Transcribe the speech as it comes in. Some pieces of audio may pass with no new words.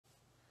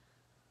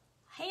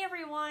Hey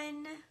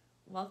everyone!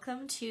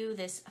 Welcome to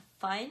this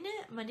fun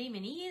Monday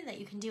mini that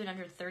you can do in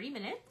under 30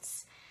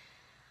 minutes.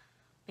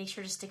 Make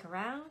sure to stick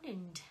around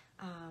and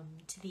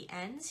to the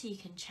end so you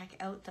can check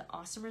out the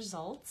awesome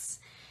results.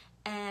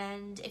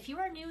 And if you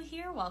are new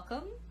here,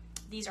 welcome.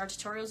 These are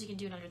tutorials you can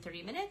do in under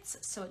 30 minutes,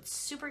 so it's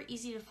super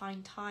easy to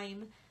find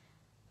time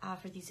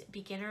for these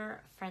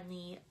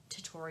beginner-friendly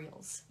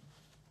tutorials.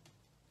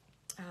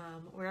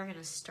 We're going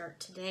to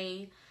start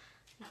today.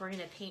 We're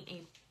going to paint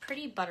a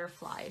pretty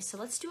butterfly. So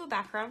let's do a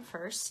background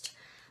first.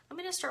 I'm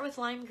going to start with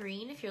lime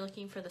green. If you're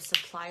looking for the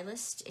supply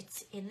list,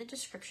 it's in the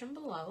description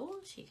below.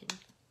 So you can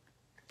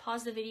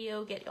pause the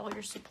video, get all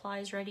your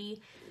supplies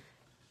ready.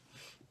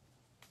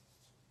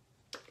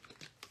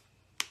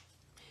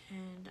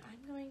 And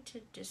I'm going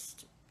to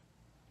just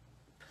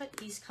put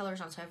these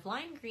colors on. So I have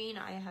lime green,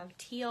 I have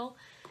teal,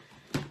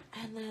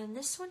 and then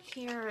this one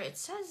here, it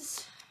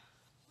says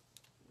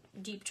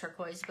deep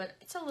turquoise, but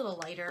it's a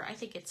little lighter. I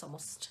think it's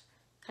almost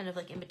kind of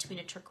like in between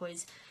a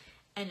turquoise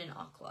and an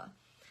aqua.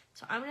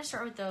 So I'm going to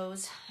start with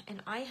those,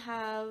 and I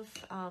have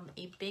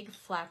a big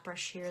flat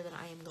brush here that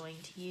I am going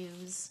to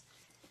use.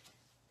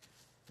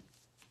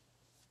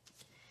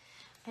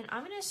 And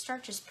I'm going to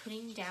start just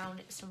putting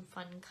down some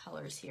fun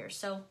colors here.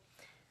 So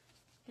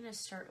I'm going to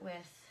start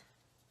with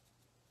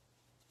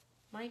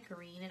my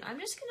green, and I'm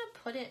just going to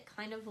put it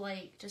kind of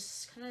like,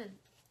 just kind of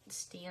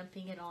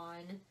stamping it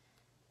on.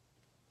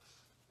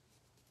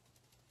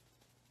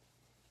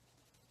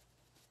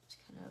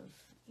 Of,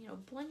 you know,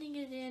 blending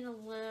it in a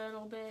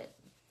little bit.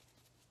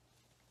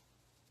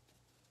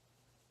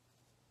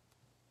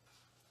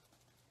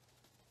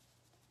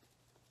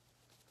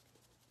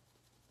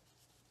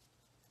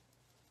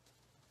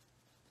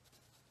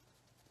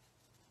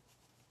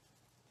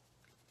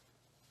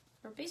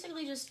 We're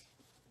basically just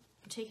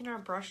taking our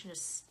brush and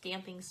just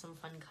stamping some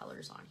fun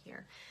colors on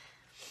here.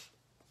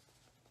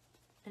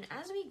 And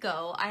as we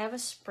go, I have a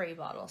spray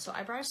bottle. So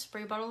I brought a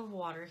spray bottle of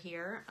water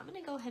here. I'm going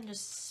to go ahead and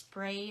just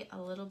spray a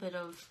little bit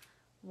of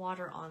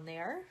water on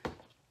there.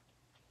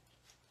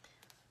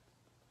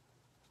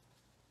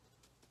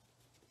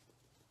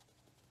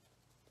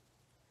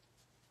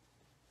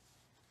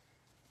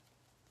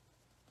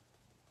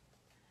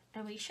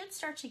 And we should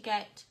start to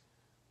get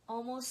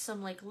almost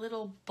some like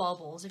little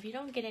bubbles. If you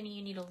don't get any,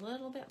 you need a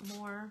little bit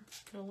more.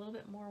 Put a little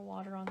bit more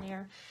water on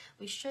there.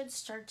 We should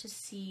start to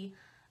see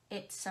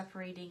it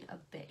separating a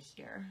bit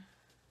here.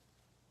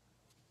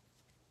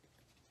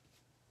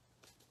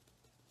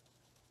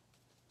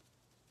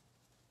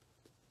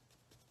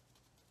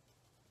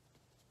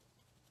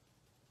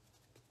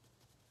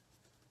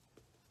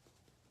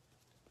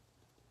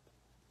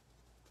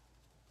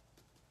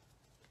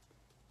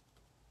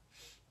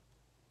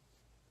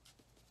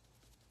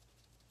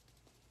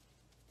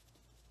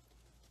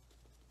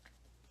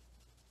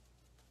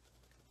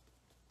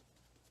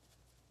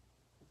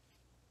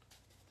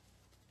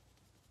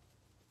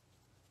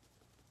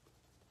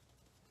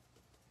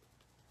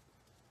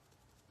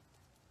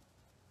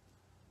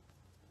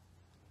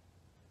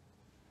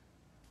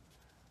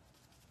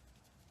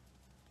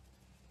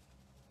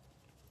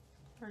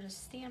 We're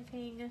just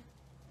stamping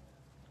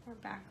our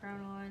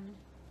background on.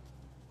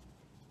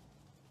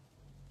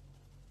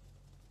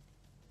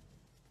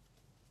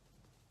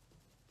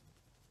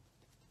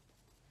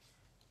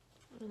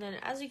 And then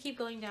as we keep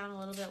going down a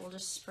little bit, we'll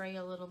just spray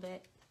a little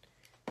bit.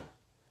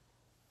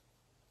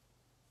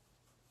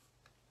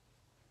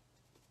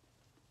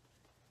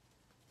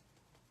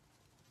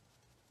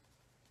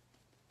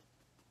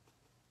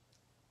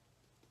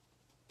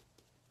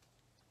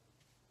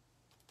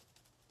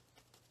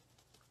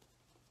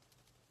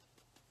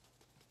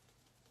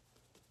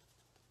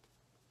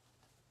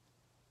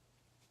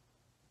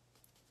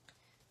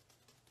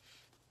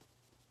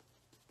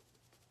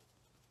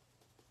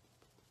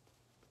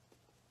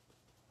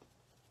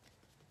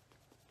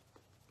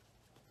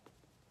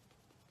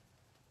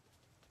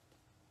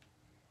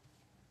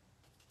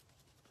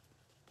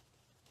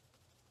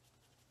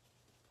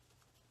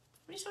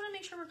 We just want to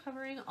make sure we're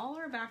covering all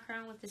our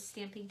background with this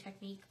stamping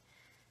technique.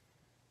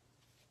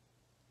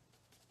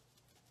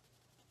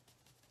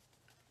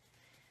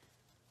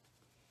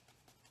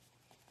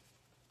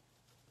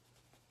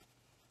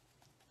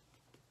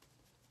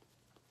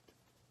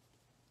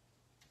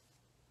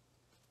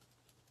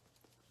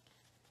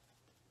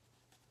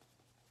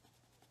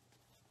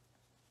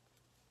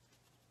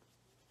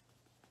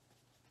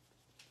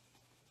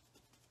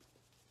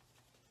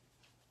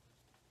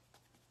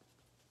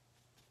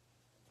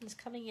 Just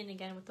coming in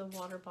again with the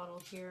water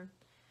bottle here.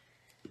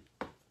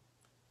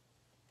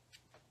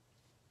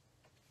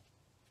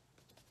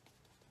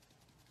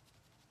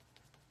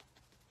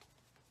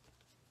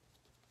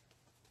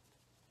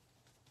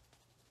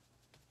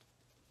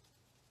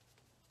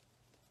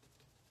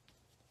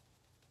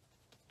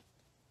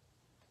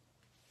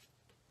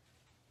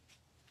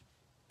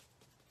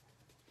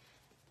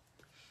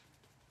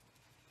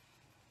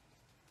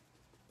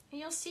 And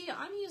you'll see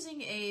I'm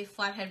using a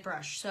flathead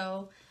brush,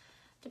 so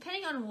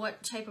depending on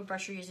what type of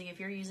brush you're using, if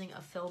you're using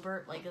a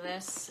filbert like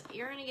this,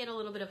 you're going to get a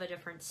little bit of a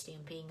different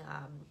stamping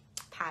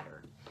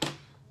pattern.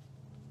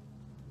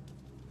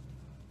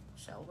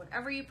 So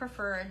whatever you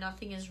prefer,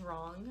 nothing is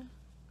wrong.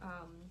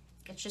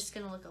 It's just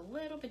going to look a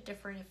little bit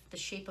different if the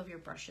shape of your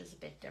brush is a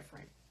bit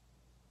different.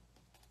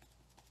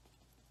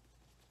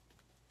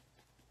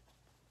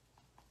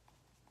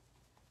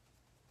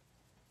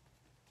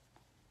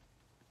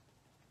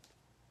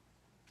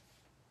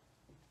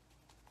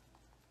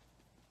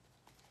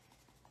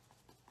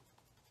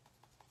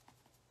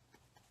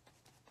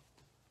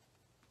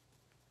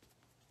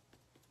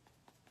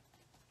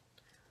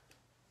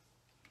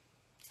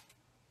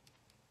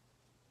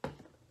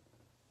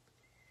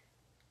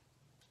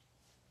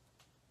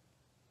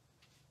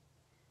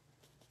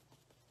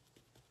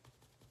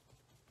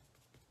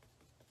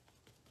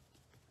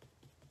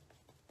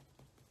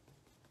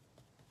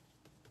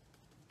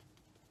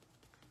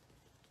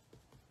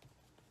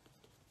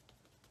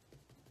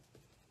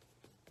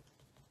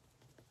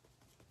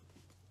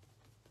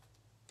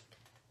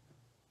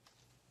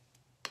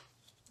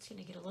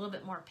 Gonna get a little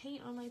bit more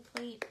paint on my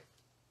plate.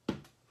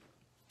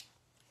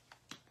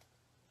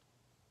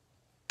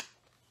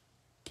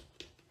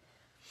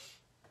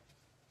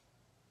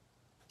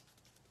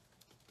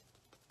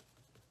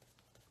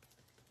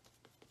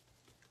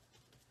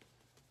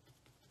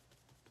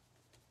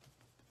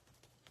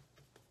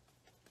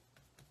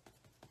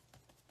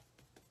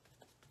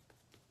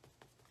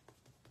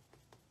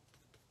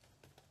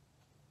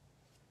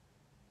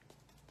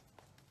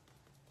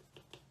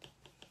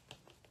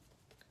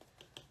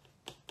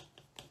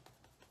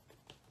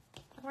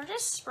 We're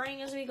just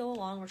spraying as we go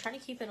along. We're trying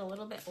to keep it a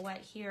little bit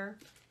wet here.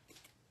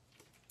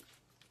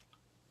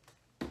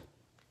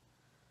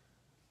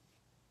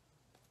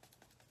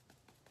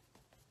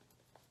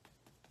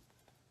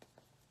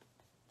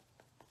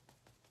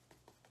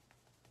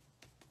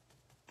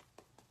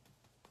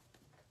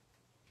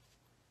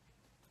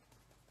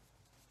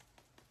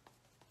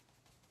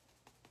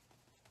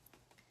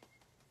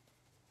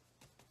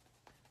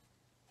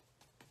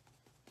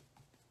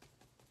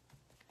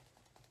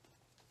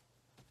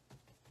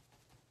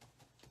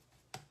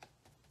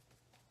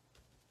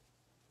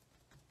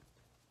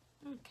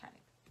 Okay,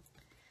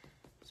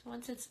 so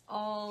once it's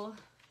all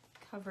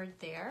covered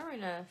there, we're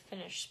gonna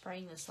finish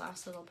spraying this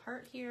last little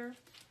part here.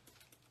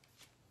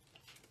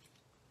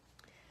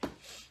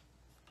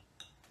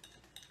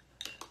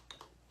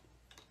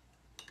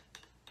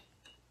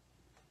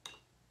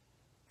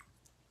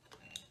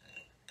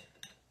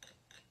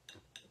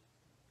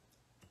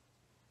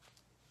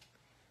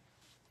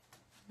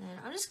 And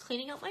I'm just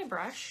cleaning out my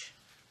brush.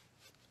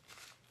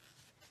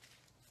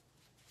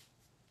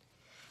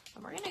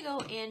 And we're gonna go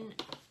in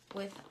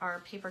with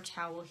our paper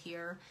towel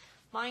here.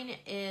 Mine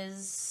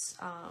is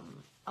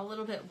a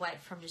little bit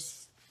wet from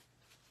just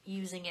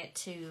using it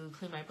to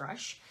clean my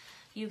brush.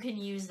 You can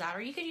use that,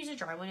 or you can use a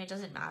dry one, it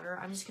doesn't matter.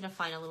 I'm just gonna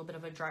find a little bit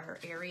of a drier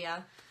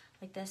area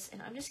like this,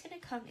 and I'm just gonna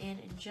come in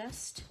and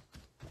just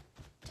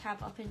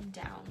tap up and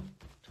down,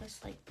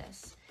 just like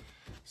this.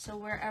 So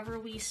wherever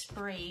we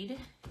sprayed,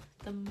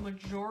 the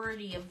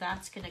majority of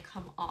that's gonna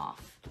come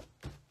off.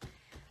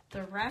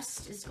 The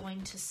rest is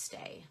going to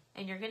stay,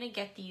 and you're gonna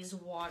get these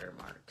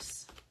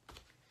watermarks.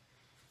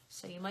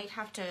 So you might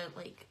have to,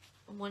 like,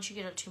 once you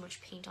get too much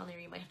paint on there,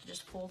 you might have to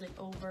just fold it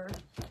over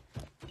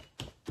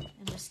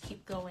and just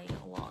keep going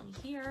along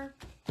here.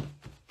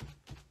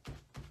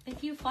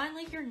 If you find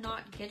like you're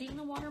not getting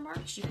the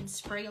watermarks, you can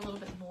spray a little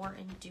bit more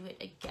and do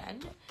it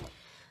again.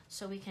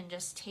 So we can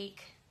just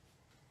take,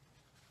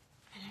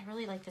 and I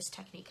really like this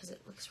technique because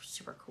it looks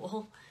super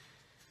cool.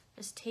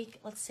 Just take,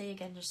 let's say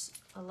again, just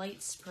a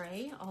light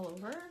spray all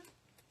over.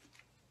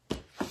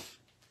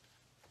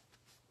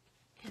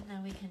 And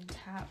then we can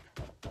tap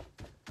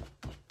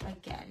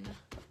again.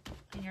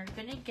 And you're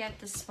gonna get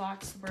the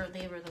spots where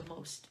they were the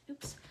most,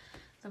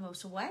 the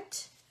most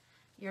wet.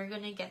 You're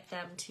gonna get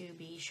them to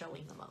be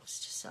showing the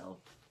most, so.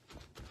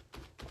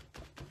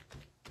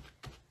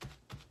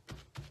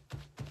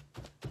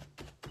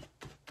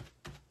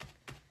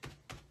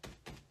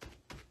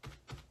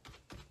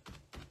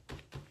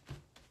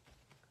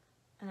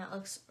 And that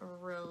looks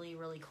really,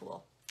 really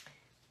cool.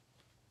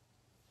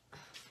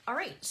 All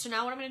right, so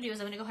now what I'm gonna do is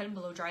I'm gonna go ahead and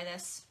blow dry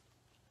this.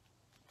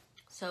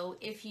 So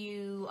if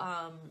you,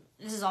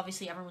 this is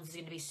obviously everyone's is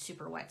gonna be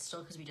super wet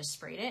still because we just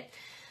sprayed it.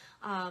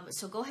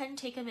 So go ahead and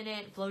take a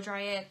minute, blow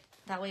dry it.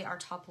 That way our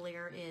top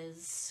layer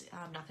is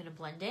not gonna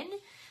blend in,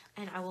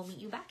 and I will meet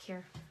you back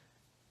here.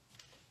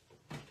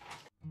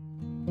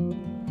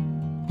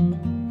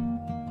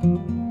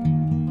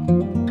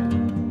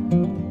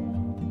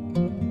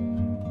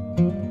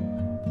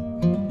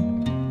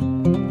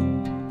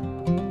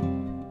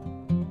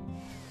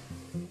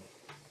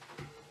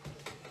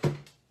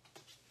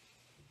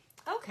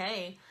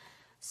 Okay,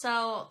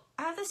 so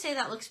I have to say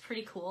that looks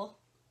pretty cool.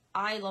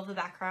 I love the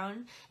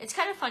background. It's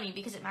kind of funny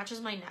because it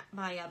matches my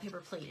paper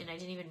plate, and I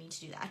didn't even mean to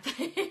do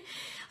that.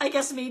 I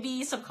guess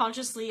maybe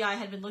subconsciously I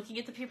had been looking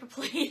at the paper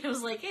plate and I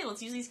was like, hey,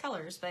 let's use these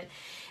colors. But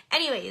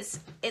anyways,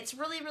 it's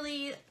really,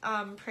 really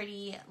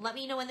pretty. Let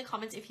me know in the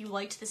comments if you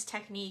liked this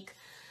technique.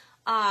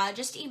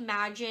 Just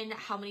imagine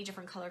how many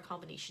different color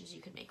combinations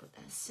you could make with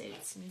this.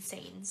 It's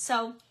insane.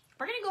 So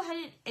we're going to go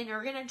ahead and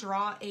we're going to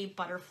draw a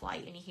butterfly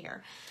in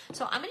here.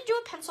 So I'm going to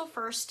do a pencil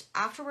first.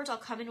 Afterwards, I'll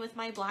come in with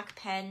my black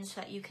pen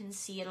so that you can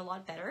see it a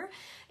lot better.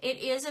 It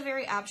is a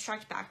very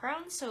abstract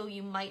background, so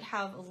you might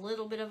have a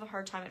little bit of a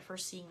hard time at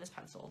first seeing this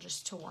pencil,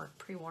 just to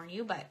pre-warn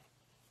you, but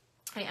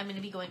I'm going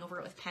to be going over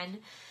it with pen.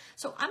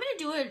 So I'm going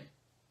to do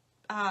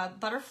a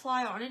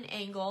butterfly on an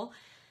angle.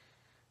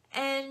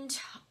 And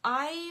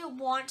I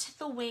want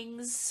the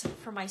wings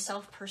for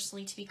myself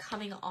personally to be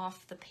coming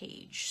off the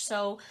page.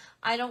 So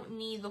I don't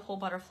need the whole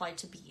butterfly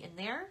to be in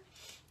there.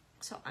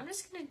 So I'm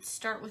just going to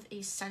start with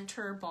a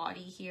center body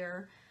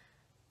here.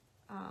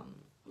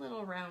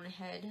 Little round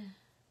head.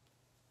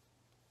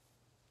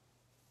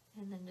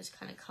 And then just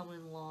kind of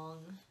coming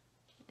long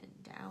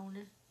and down.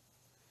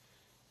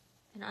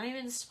 And I'm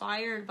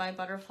inspired by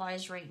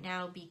butterflies right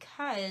now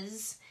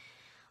because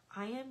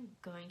I am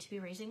going to be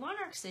raising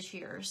monarchs this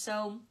year.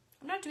 So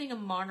I'm not doing a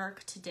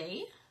monarch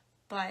today,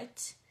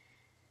 but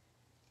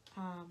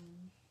I'm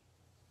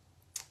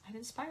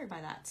inspired by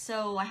that.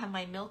 So I have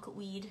my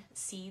milkweed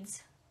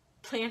seeds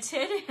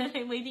planted and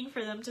I'm waiting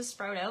for them to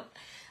sprout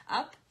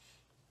up.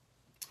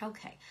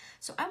 Okay,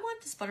 so I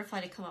want this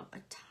butterfly to come up a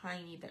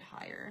tiny bit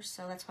higher.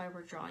 So that's why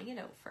we're drawing it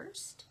out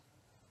first.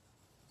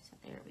 So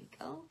there we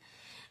go.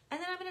 And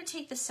then I'm going to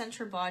take the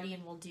center body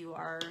and we'll do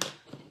our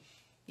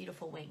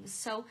beautiful wings.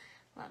 So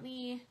let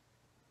me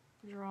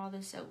draw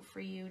this out for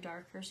you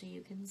darker so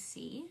you can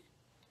see.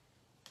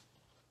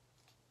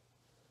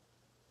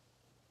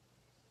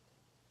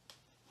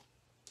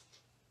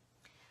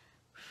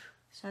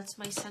 So that's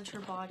my center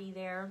body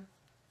there.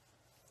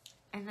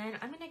 And then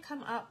I'm going to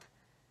come up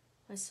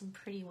with some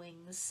pretty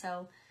wings.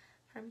 So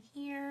from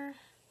here,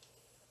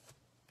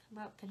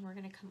 come up and we're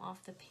going to come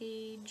off the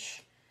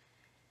page.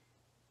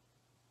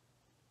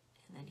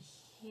 And then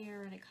here,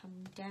 we're going to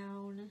come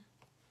down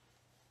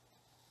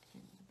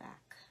and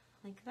back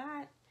like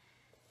that.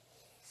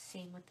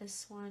 Same with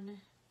this one.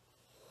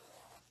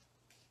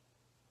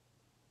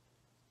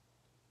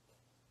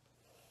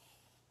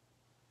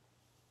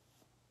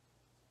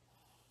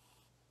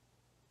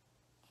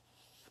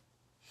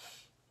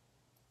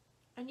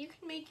 And you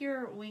can make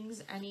your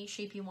wings any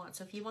shape you want.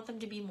 So if you want them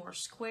to be more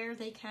square,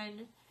 they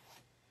can.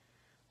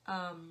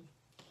 I'm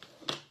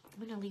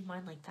going to leave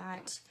mine like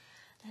that.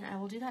 And I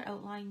will do that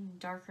outline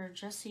darker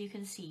just so you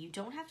can see. You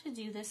don't have to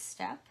do this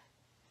step.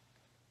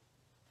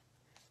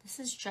 This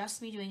is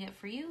just me doing it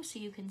for you so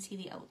you can see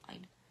the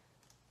outline.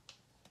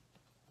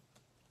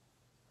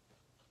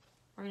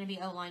 We're going to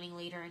be outlining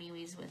later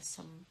anyways with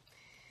some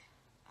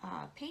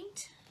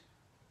paint.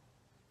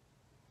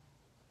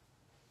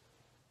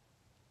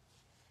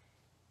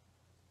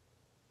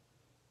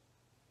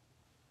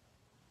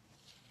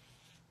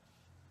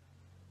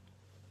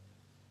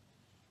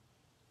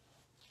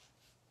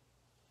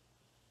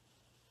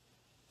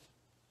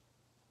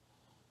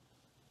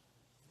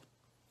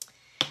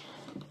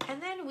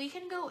 And then we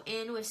can go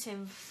in with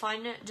some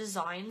fun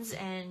designs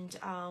and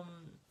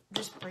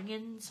just bring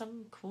in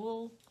some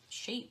cool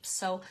shapes.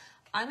 So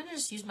I'm going to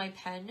just use my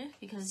pen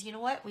because you know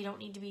what? We don't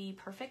need to be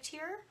perfect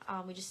here.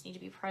 We just need to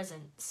be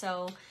present.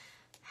 So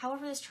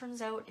however this turns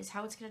out is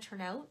how it's going to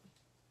turn out.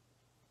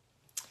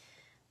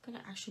 I'm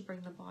going to actually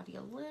bring the body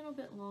a little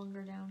bit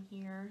longer down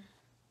here.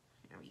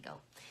 There we go.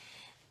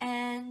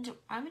 And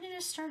I'm going to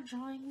just start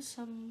drawing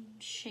some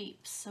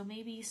shapes. So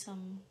maybe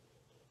some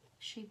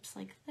shapes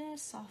like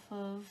this off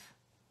of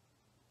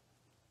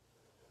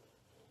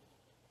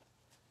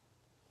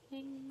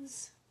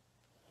wings.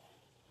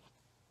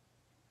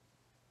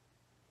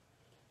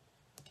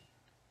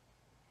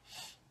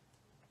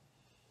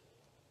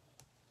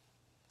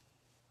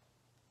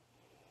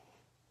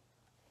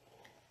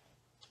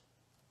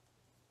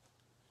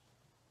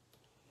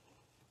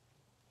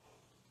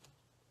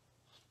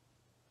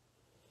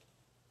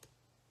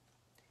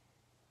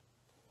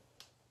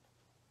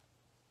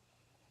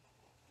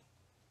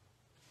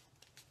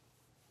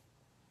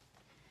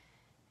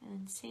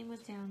 And same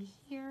with down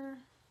here.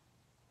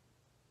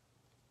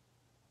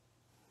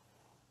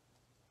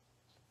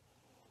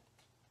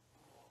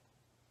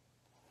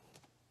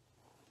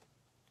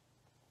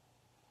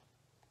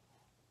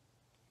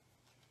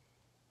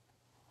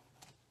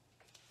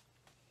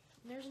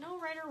 There's no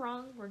right or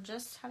wrong. We're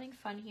just having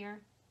fun here.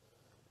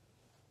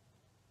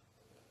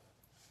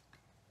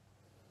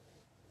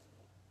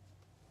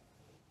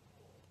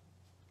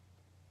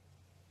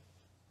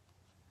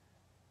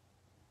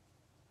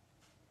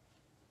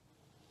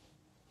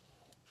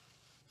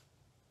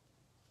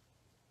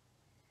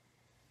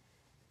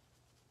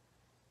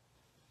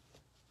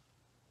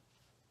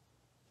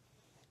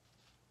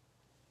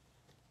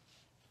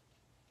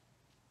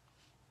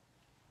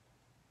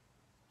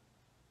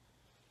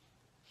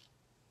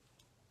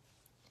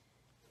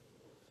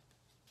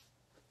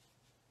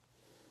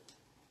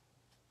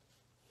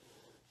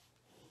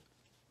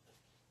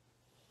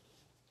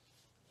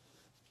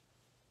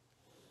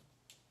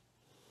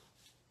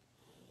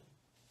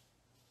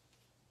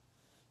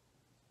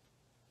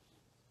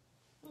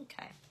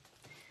 Okay,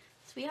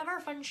 so we have our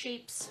fun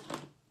shapes.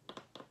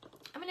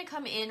 I'm going to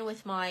come in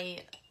with my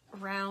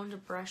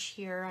round brush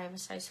here. I have a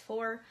size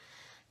 4.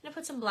 gonna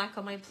put some black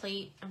on my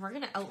plate, and we're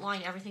gonna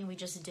outline everything we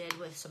just did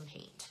with some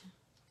paint.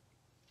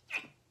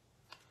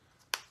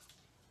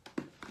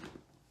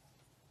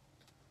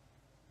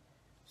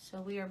 So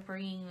we are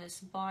bringing this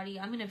body,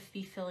 I'm gonna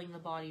be filling the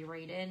body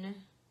right in.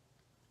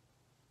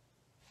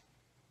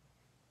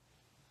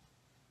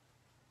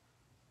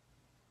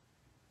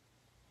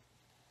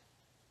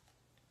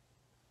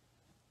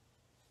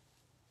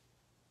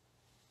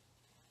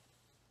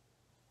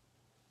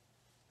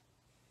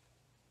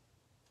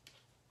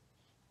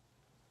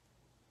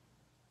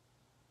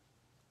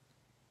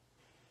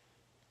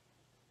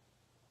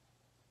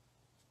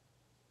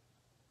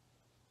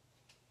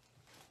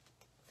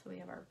 So we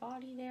have our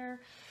body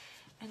there,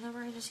 and then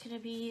we're just gonna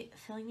be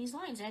filling these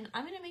lines, and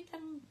I'm gonna make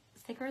them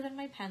thicker than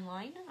my pen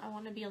line. I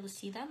wanna be able to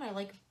see them. I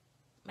like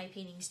my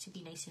paintings to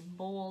be nice and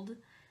bold.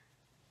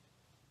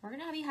 We're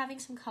gonna be having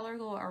some color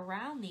go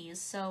around these,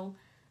 so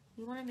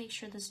we wanna make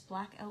sure this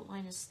black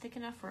outline is thick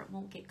enough where it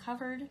won't get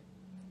covered.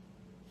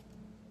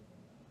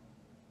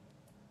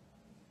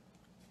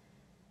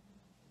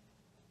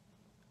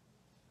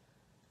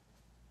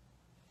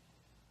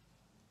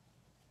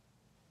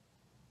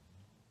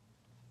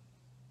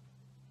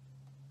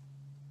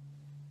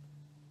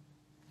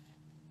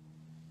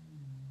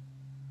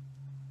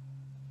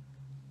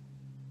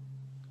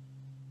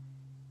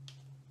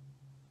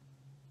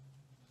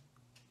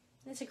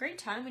 It's a great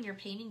time when you're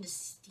painting to,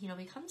 you know,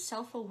 become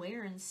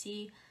self-aware and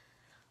see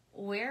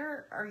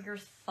where are your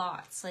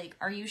thoughts. Like,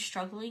 are you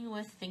struggling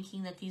with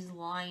thinking that these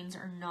lines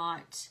are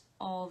not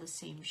all the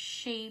same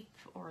shape,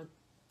 or,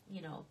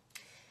 you know,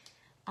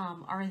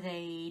 are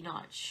they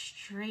not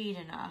straight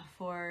enough,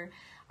 or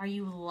are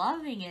you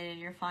loving it and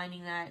you're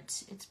finding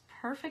that it's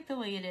perfect the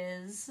way it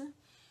is?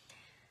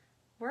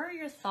 Where are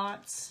your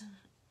thoughts?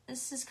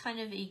 This is kind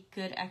of a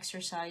good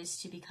exercise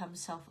to become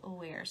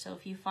self-aware. So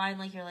if you find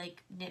like you're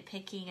like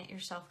nitpicking at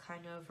yourself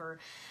kind of, or,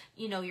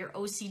 you know, your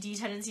OCD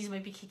tendencies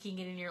might be kicking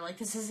in and you're like,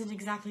 this isn't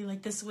exactly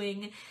like this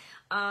wing.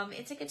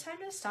 It's a good time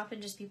to stop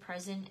and just be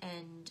present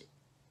and,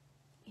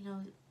 you know,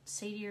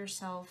 say to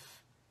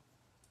yourself,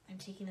 I'm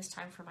taking this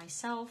time for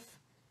myself.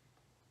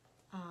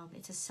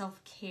 It's a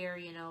self-care,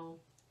 you know,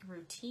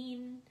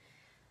 routine.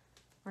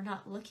 We're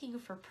not looking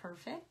for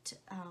perfect.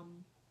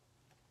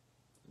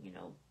 You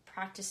know,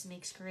 practice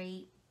makes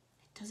great.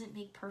 It doesn't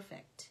make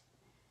perfect.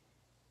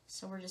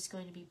 So we're just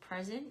going to be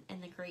present,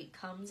 and the great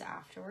comes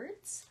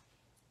afterwards.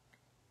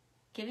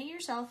 Giving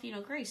yourself, you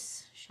know,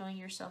 grace. Showing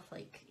yourself,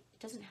 like, it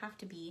doesn't have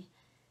to be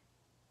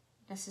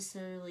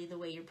necessarily the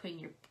way you're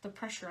putting the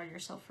pressure on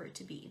yourself for it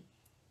to be.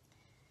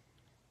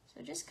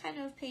 So just kind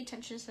of pay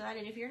attention to that.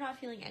 And if you're not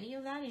feeling any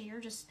of that and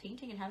you're just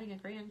painting and having a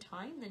grand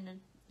time,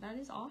 then that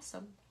is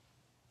awesome.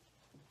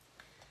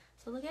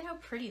 So look at how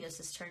pretty this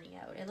is turning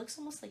out. It looks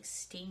almost like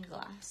stained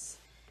glass.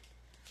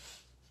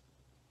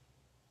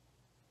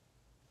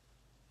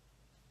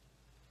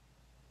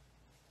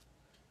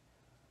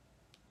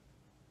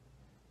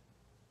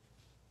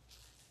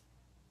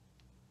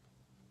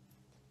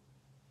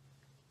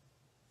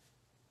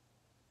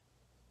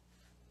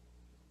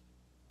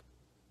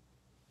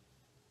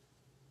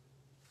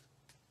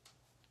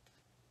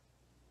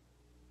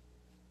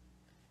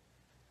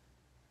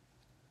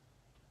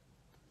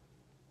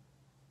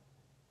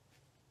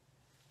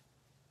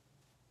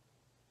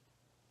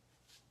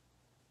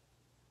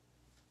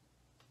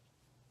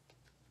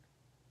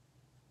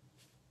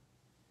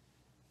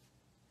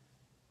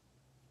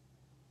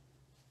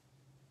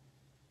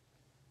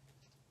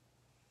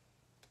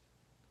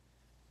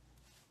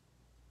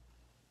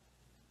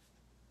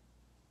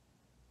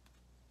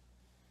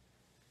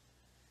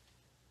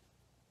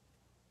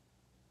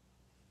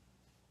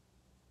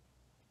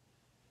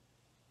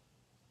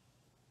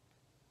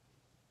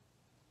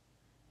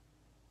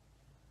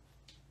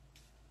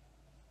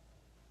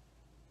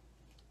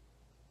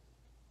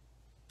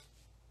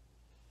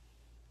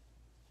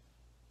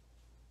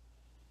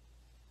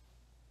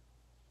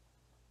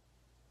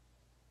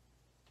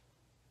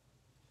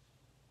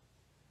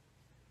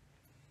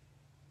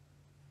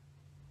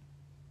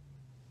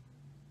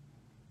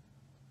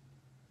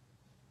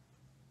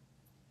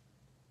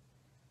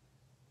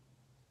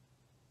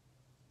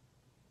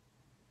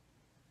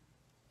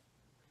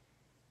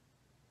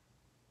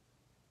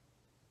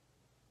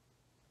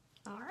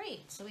 All right,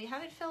 so we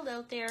have it filled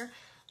out there. I'm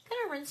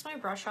gonna rinse my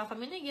brush off. I'm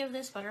gonna give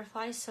this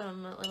butterfly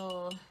some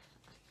little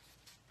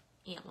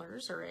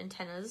antlers or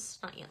antennas,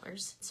 not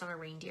antlers, it's not a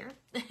reindeer,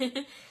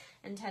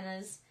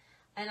 antennas.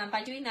 And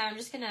by doing that, I'm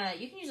just gonna,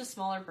 you can use a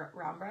smaller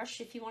round brush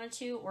if you wanted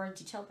to, or a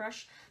detail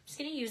brush. I'm just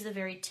gonna use the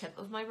very tip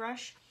of my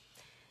brush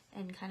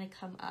and kind of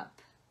come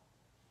up.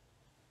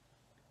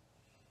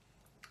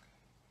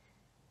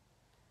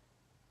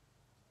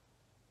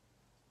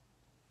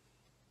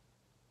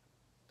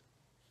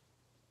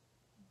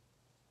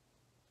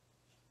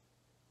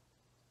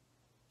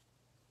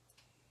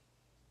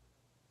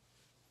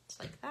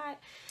 Like that.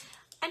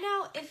 And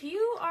now if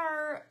you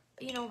are,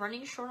 you know,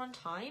 running short on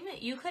time,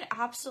 you could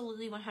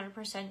absolutely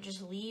 100%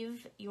 just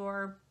leave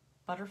your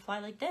butterfly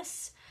like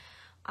this.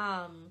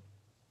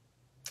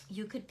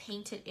 You could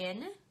paint it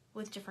in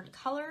with different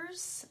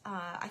colors.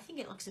 I think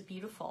it looks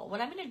beautiful.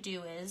 What I'm going to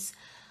do is,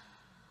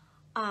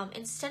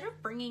 instead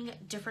of bringing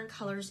different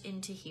colors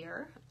into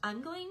here,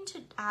 I'm going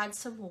to add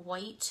some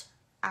white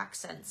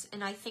accents.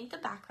 And I think the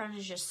background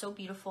is just so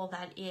beautiful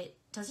that it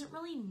doesn't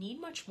really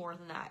need much more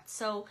than that.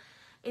 So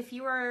if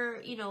you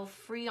are, you know,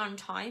 free on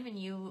time and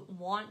you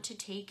want to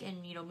take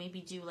and, you know,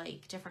 maybe do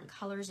like different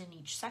colors in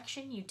each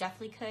section, you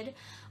definitely could.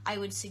 I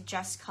would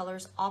suggest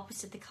colors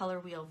opposite the color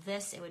wheel of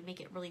this. It would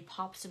make it really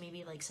pop. So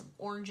maybe like some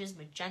oranges,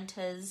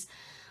 magentas,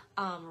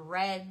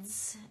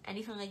 reds,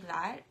 anything like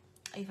that,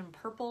 even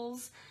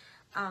purples.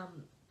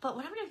 But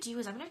what I'm going to do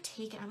is I'm going to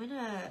take it, I'm going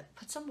to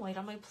put some white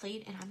on my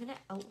plate, and I'm going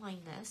to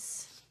outline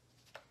this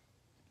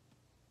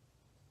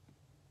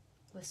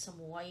with some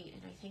white,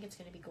 and I think it's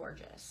going to be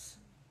gorgeous.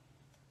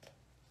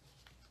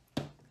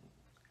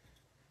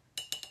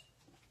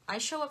 I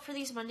show up for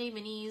these Monday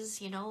minis,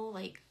 you know,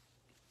 like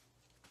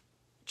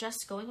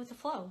just going with the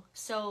flow.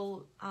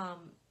 So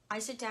I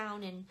sit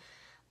down and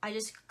I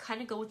just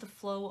kind of go with the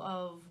flow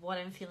of what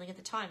I'm feeling at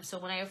the time. So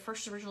when I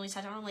first originally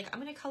sat down, I'm like,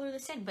 I'm going to color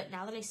this in. But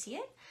now that I see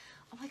it,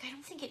 I'm like, I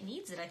don't think it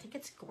needs it. I think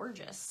it's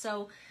gorgeous.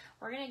 So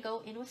we're going to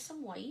go in with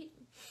some white.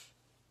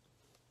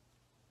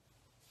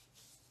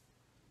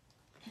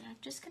 And I'm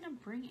just going to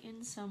bring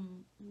in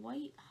some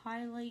white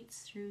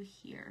highlights through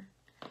here.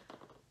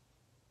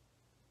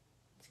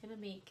 It's going to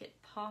make it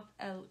pop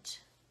out.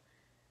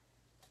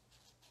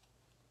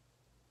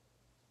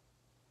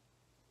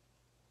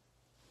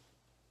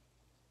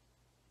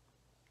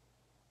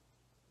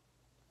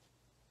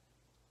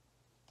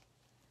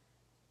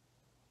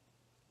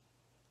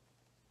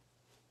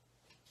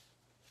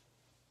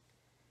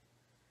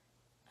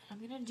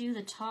 I'm going to do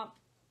the top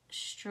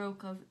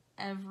stroke of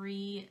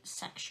every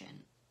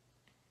section.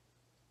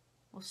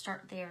 We'll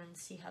start there and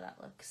see how that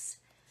looks.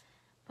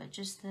 But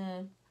just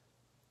the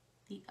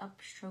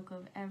upstroke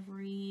of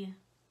every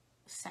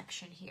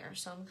section here.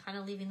 So I'm kind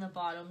of leaving the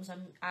bottoms.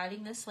 I'm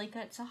adding this like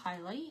it's a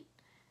highlight.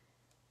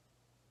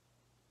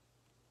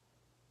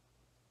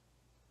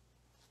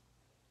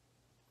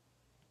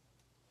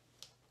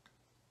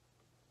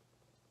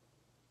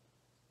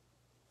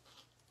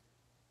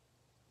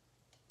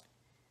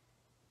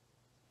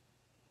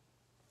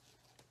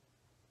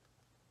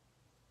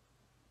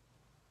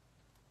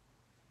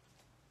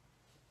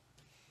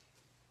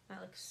 That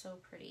looks so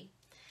pretty.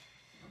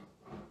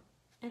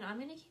 And I'm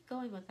going to keep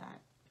going with that.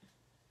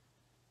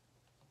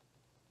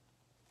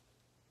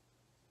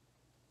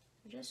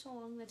 Just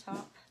along the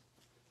top.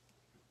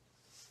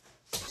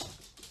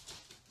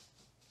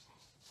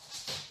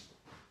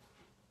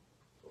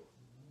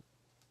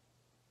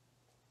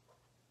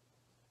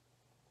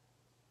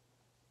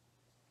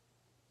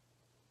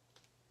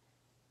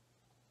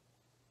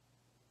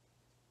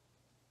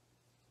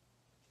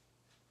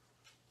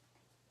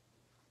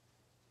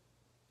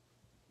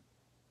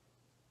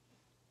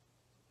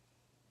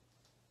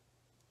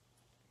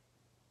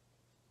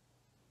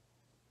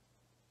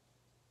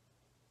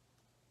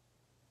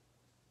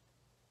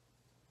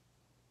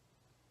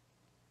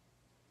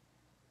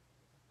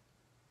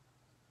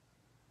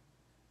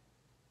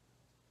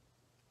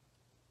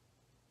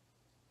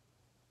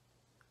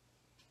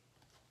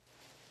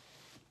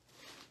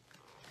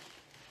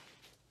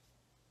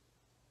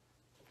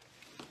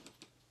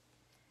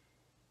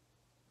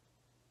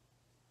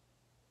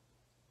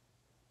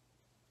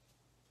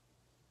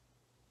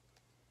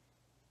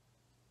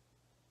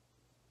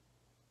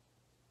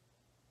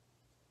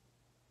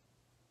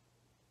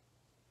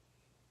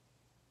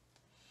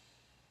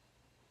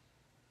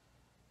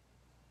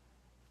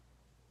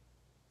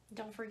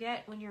 Don't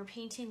forget, when you're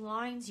painting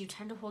lines, you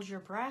tend to hold your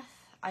breath.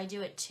 I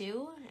do it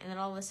too, and then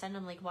all of a sudden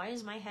I'm like, why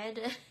is my head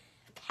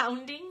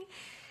pounding?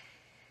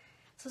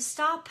 So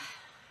stop,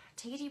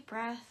 take a deep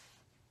breath,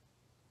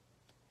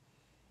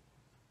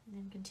 and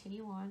then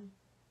continue on.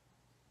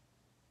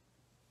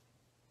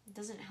 It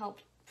doesn't help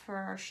for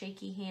our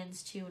shaky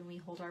hands too when we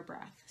hold our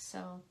breath.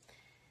 So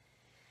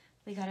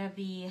we gotta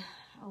be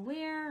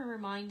aware and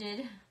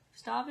reminded,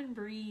 stop and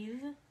breathe.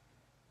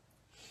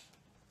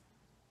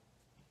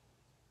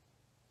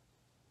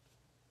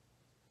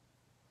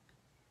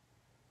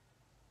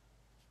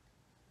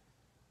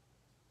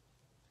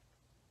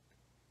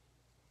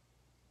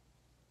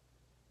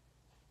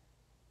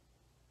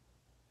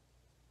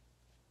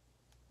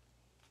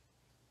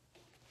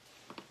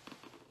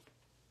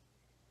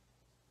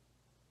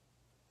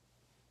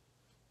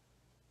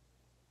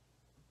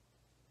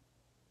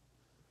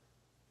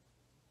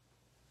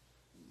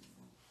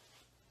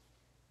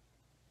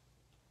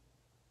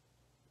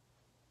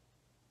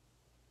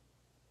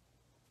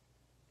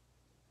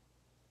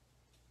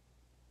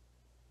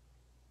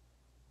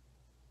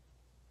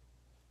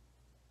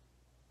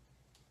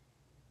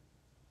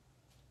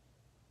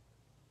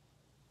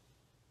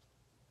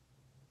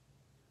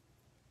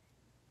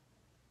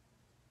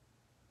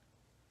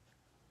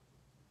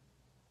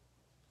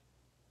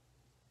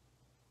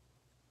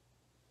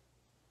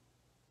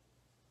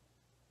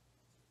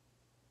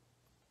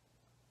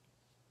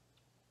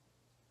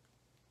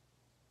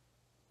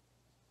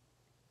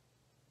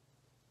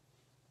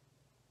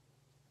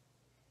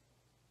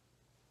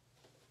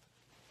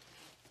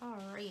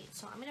 All right,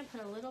 so I'm gonna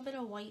put a little bit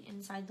of white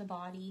inside the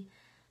body,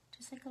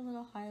 just like a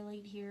little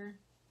highlight here,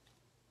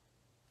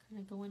 kind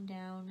of going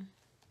down,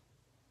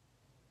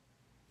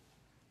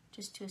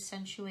 just to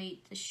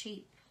accentuate the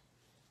shape.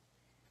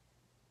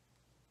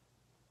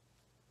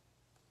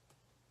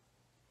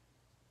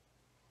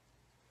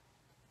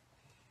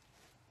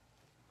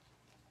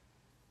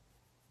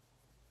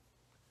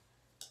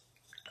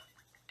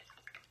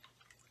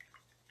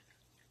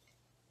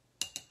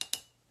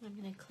 I'm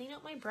going to clean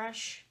up my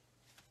brush.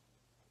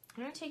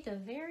 I'm going to take the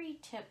very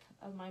tip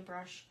of my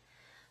brush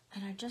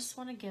and I just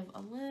want to give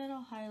a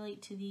little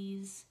highlight to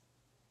these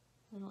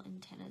little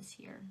antennas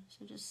here.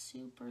 So just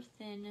super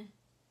thin.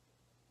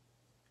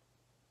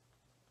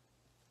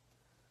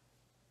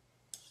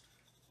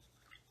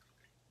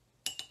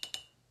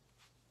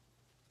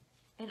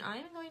 And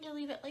I'm going to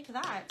leave it like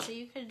that. So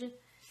you could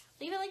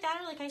leave it like that,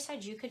 or like I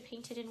said, you could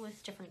paint it in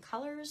with different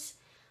colors,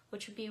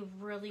 which would be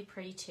really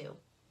pretty too.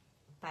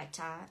 But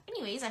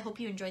anyways, I hope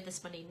you enjoyed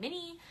this Monday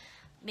Mini.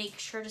 Make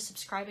sure to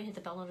subscribe and hit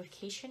the bell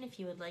notification if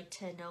you would like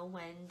to know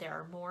when there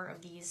are more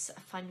of these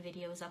fun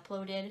videos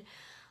uploaded.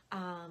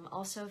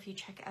 Also, if you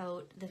check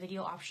out the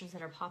video options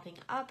that are popping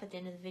up at the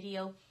end of the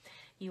video,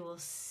 you will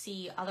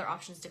see other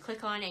options to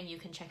click on and you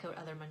can check out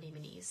other Monday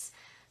Minis.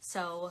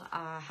 So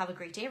have a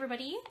great day,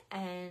 everybody,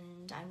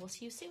 and I will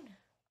see you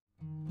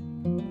soon.